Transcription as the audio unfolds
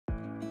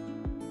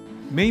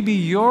Maybe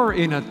you're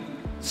in a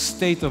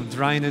state of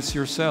dryness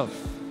yourself.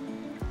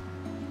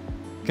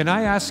 Can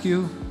I ask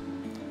you,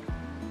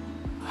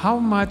 how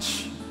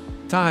much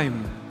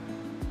time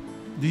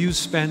do you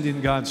spend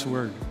in God's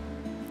Word?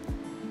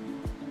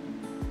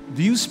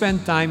 Do you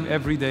spend time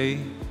every day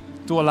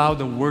to allow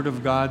the Word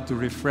of God to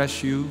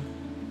refresh you?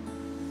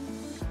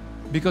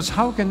 Because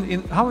how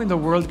in the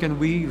world can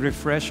we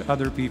refresh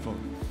other people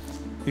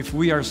if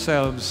we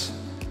ourselves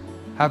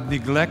have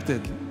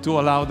neglected to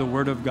allow the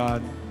Word of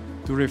God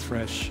to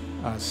refresh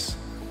us?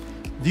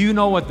 Do you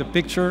know what the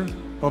picture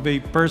of a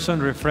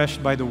person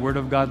refreshed by the Word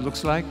of God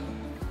looks like?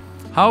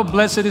 How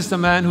blessed is the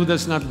man who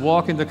does not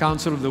walk in the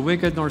counsel of the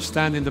wicked, nor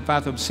stand in the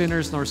path of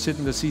sinners, nor sit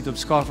in the seat of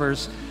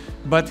scoffers,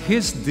 but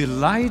his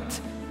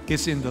delight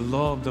is in the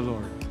law of the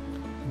Lord.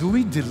 Do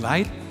we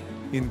delight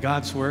in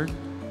God's Word?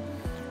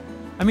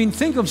 I mean,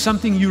 think of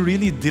something you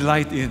really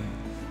delight in,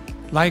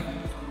 like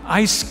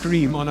ice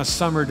cream on a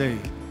summer day.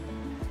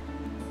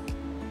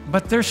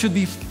 But there should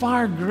be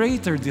far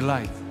greater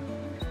delight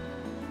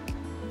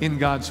in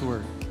God's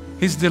Word.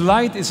 His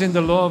delight is in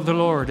the law of the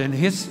Lord, and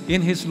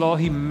in His law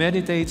He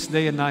meditates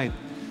day and night.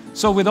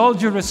 So with all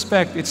due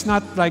respect, it's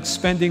not like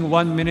spending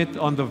 1 minute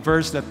on the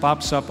verse that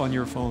pops up on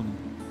your phone.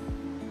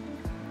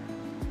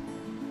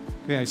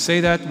 Okay, I say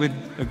that with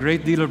a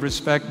great deal of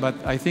respect, but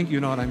I think you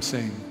know what I'm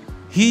saying.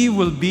 He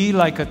will be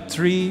like a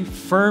tree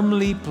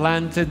firmly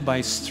planted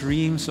by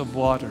streams of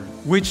water,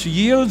 which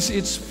yields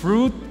its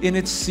fruit in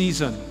its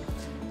season,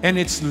 and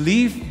its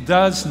leaf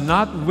does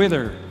not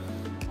wither,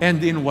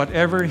 and in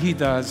whatever he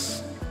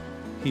does,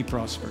 he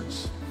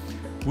prospers.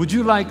 Would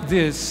you like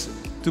this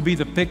to be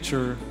the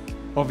picture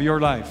of your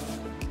life?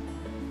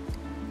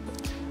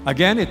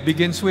 Again, it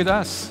begins with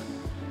us.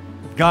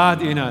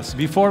 God in us.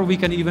 Before we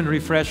can even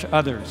refresh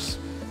others,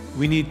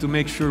 we need to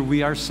make sure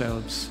we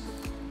ourselves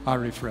are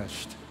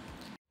refreshed.